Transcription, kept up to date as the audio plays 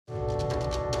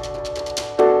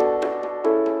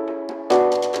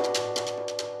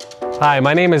Hi,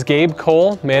 my name is Gabe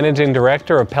Cole, Managing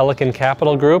Director of Pelican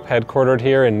Capital Group, headquartered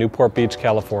here in Newport Beach,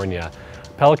 California.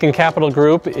 Pelican Capital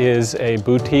Group is a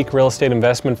boutique real estate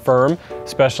investment firm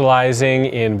specializing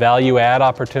in value-add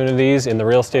opportunities in the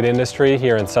real estate industry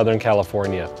here in Southern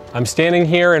California. I'm standing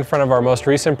here in front of our most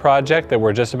recent project that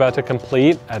we're just about to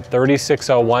complete at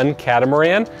 3601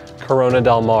 Catamaran, Corona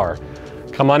del Mar.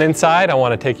 Come on inside, I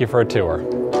want to take you for a tour.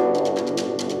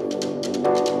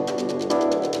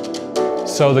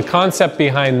 So the concept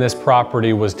behind this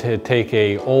property was to take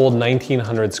an old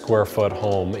 1,900 square foot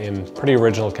home in pretty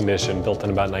original condition, built in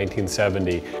about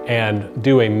 1970, and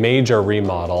do a major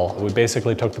remodel. We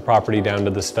basically took the property down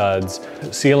to the studs.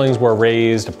 Ceilings were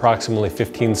raised, approximately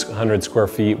 1,500 square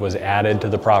feet was added to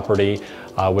the property,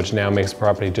 which now makes the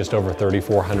property just over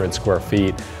 3,400 square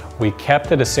feet. We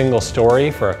kept it a single story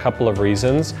for a couple of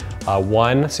reasons.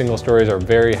 One, single stories are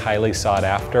very highly sought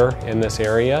after in this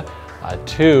area.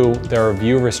 Two, there are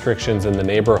view restrictions in the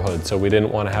neighborhood, so we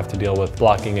didn't want to have to deal with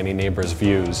blocking any neighbors'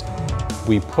 views.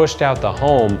 We pushed out the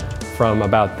home from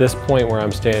about this point where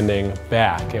I'm standing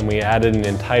back, and we added an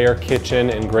entire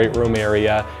kitchen and great room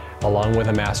area along with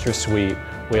a master suite.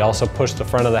 We also pushed the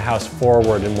front of the house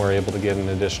forward and were able to get an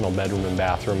additional bedroom and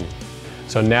bathroom.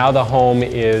 So now the home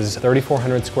is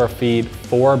 3,400 square feet,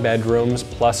 4 bedrooms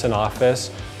plus an office,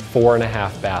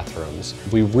 4.5 bathrooms.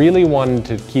 We really wanted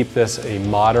to keep this a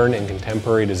modern and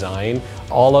contemporary design.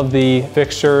 All of the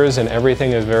fixtures and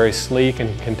everything is very sleek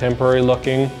and contemporary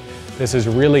looking. This is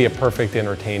really a perfect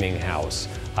entertaining house.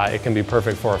 It can be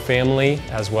perfect for a family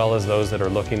as well as those that are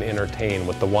looking to entertain,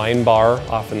 with the wine bar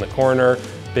off in the corner,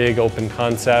 big open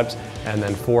concepts, and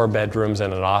then 4 bedrooms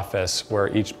and an office where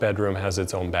each bedroom has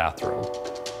its own bathroom.